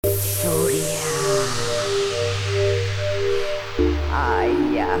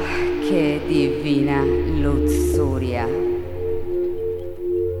divina Luxurya.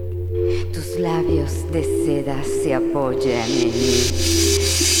 Tus labios de seda se apoyan en mí,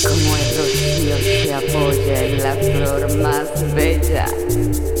 como el rocío se apoya en la flor más bella,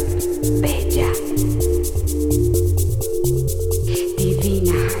 bella.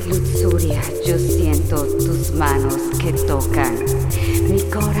 Divina Luxurya, yo siento tus manos que tocan mi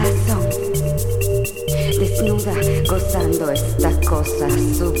corazón. Desnuda, gozando esta cosa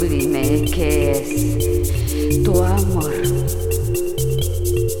sublime que es tu amor.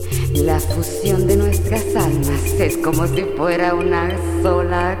 La fusión de nuestras almas es como si fuera una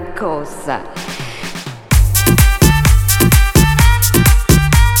sola cosa.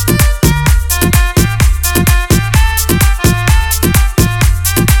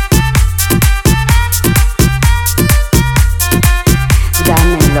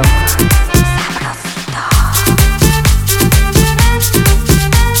 Dámelo.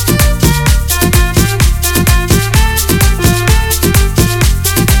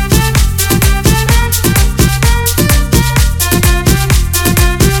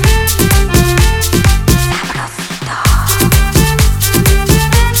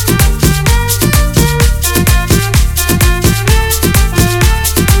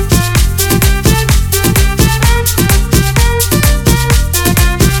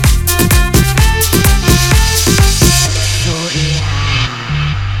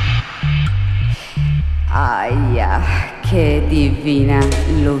 Ay, qué divina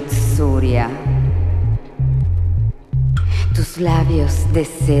Luxurya. Tus labios de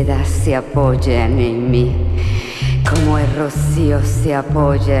seda se apoyan en mí, como el rocío se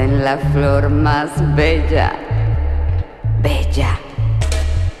apoya en la flor más bella, bella.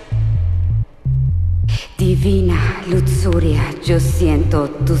 Divina Luxurya, yo siento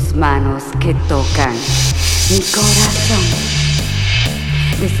tus manos que tocan mi corazón.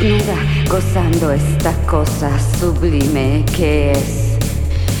 Desnuda, gozando esta cosa sublime que es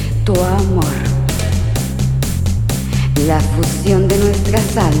tu amor. La fusión de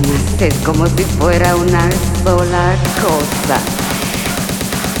nuestras almas es como si fuera una sola cosa.